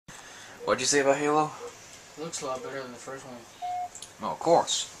What'd you say about Halo? Looks a lot better than the first one. Oh, of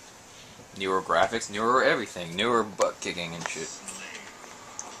course. Newer graphics, newer everything, newer butt kicking and shit.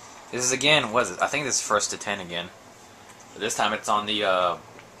 This is again, what is it? I think this is first to 10 again. But this time it's on the, I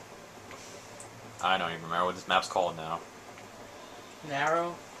don't even remember what this map's called now.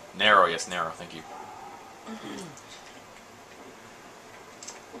 Narrow? Narrow, yes, Narrow, thank you.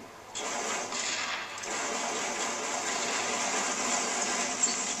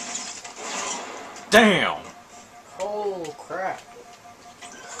 Damn! Oh, crap.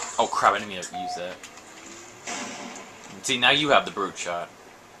 Oh crap, I didn't mean to use that. See, now you have the brute shot.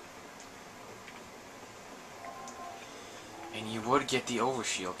 And you would get the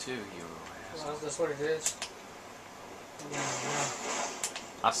overshield too, you asshole. Well, that's what it is.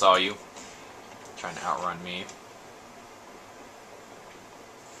 I saw you. Trying to outrun me.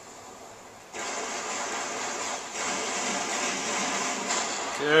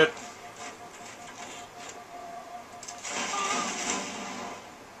 Good.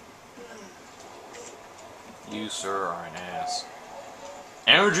 You, sir, are an ass.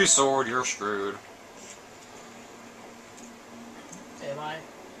 Energy sword, you're screwed. Am I?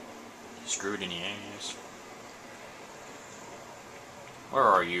 You're screwed in the ass. Where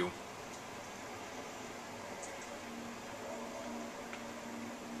are you?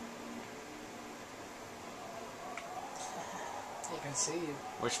 I can see you.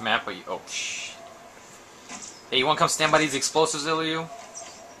 Which map are you? Oh, shh. Hey, you wanna come stand by these explosives, Ilyu?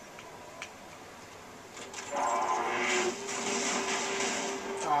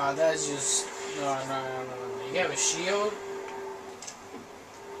 Ah, that's just... No. You have a shield?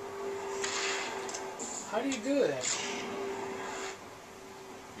 How do you do that?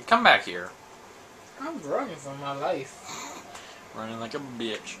 You come back here. I'm running for my life. Running like a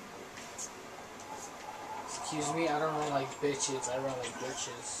bitch. Excuse me, I don't run like bitches. I run like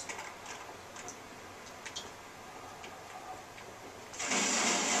bitches.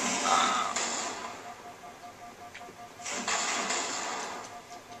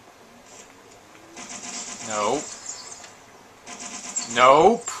 Nope.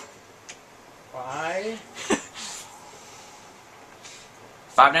 Nope. Why?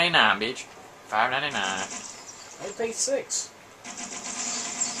 $5.99, bitch. $5.99. I paid $6.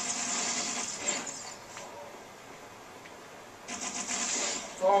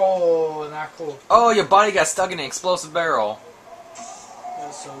 Oh, not cool. Oh, your body got stuck in an explosive barrel.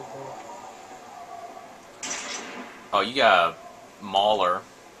 That's so cool. Oh, you got a Mauler.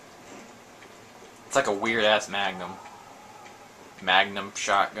 It's like a weird ass Magnum. Magnum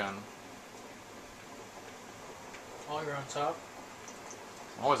shotgun. Oh, you're on top?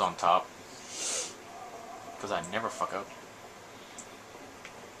 I'm always on top. Because I never fuck up.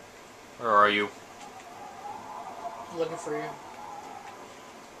 Where are you? Looking for you.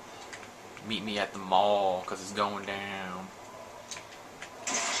 Meet me at the mall, because it's going down.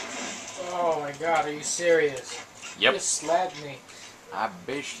 Oh my god, are you serious? Yep. You just slapped me. I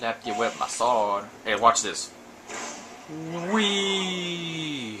bitch slapped you with my sword. Hey, watch this.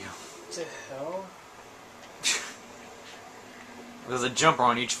 Wee. What the hell? There's a jumper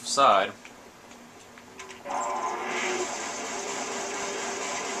on each side.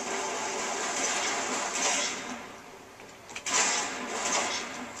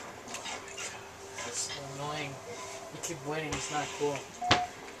 That's so annoying. You keep winning, it's not cool.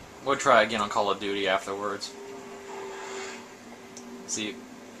 We'll try again on Call of Duty afterwards. See,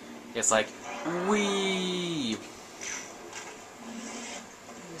 it's like, wee. Let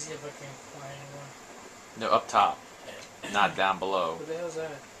me see if I can find anyone. No, up top, not down below. What the hell's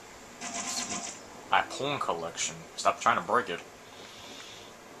that? My porn collection. Stop trying to break it.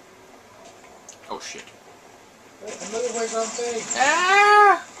 Oh shit. Wait, I'm looking for something.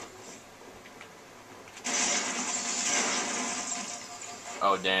 Ah!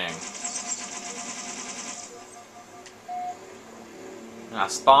 Oh dang. And I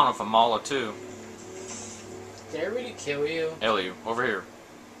spawned with a Mauler too. Did I really kill you? Ellie, over here.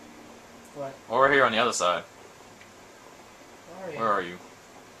 What? Over here on the other side. Where are you? Where are you?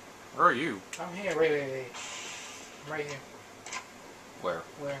 Where are you? I'm here. Wait. I'm right here. Where?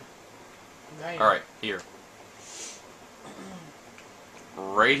 Where? I'm behind you. Alright, here.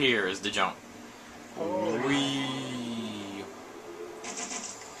 Right here is the jump. Oh. Wee.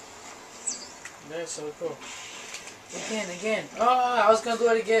 That's so cool. Again. Oh, I was gonna do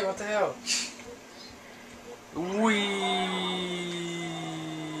it again. What the hell? Wee.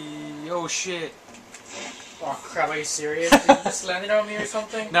 Oh shit. Oh crap, are you serious? Did you just landed on me or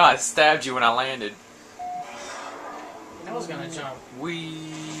something? No, I stabbed you when I landed. I was gonna jump.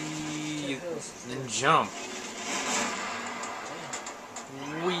 Wee. Then jump.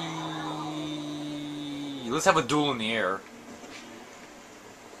 Wee. Let's have a duel in the air.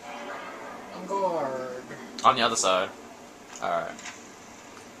 I'm guard. On the other side. Alright.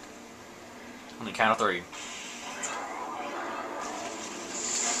 On the count of 3.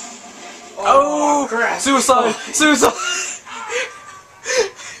 Oh! Crap. Suicide! Suicide!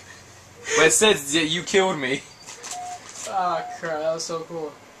 But it said that you killed me. Ah, crap, that was so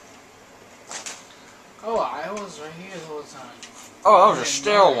cool. Oh, I was right here the whole time. Oh, that was a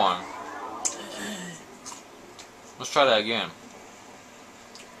stale one. Let's try that again.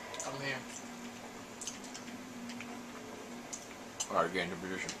 I'm here. Alright, get into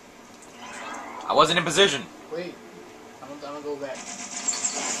position. I wasn't in position. Wait, I'm gonna go back.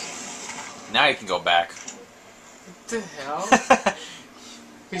 Now you can go back. What the hell?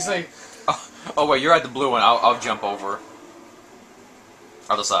 He's like, Oh wait, you're at the blue one. I'll jump over.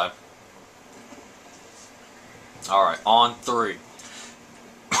 Other side. Alright, on 3.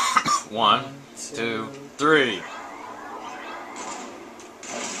 1, 2, 3.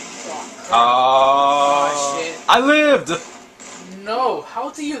 Oh, shit. I lived! No, how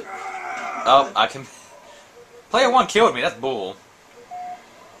do you... Oh, I can... Player 1 killed me, that's bull.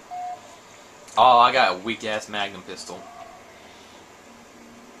 Oh, I got a weak-ass magnum pistol.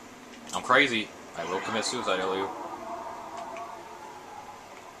 I'm crazy. I will commit suicide, Elio.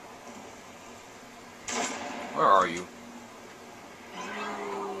 Where are you?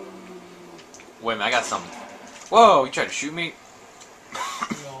 Wait a minute, I got something. Whoa, you tried to shoot me?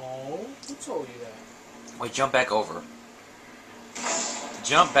 No, who told you that? Wait, jump back over.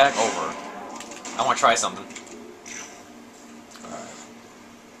 Jump back over. I want to try something.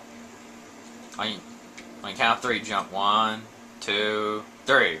 Alright. On the count of 3, jump. 1, 2,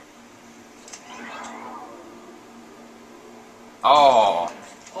 3. Oh.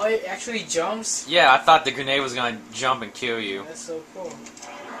 Oh, it actually jumps? Yeah, I thought the grenade was gonna jump and kill you. That's so cool.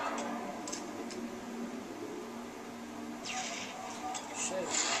 Shit.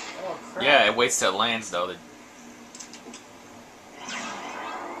 Oh, crap. Yeah, it waits till it lands, though.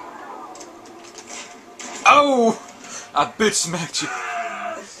 Oh! I bitch smacked you.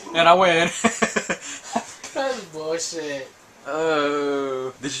 And I win. That's bullshit.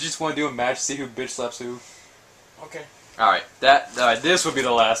 Oh. Did you just want to do a match, see who bitch slaps who? Okay. Alright, this will be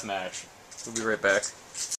the last match. We'll be right back.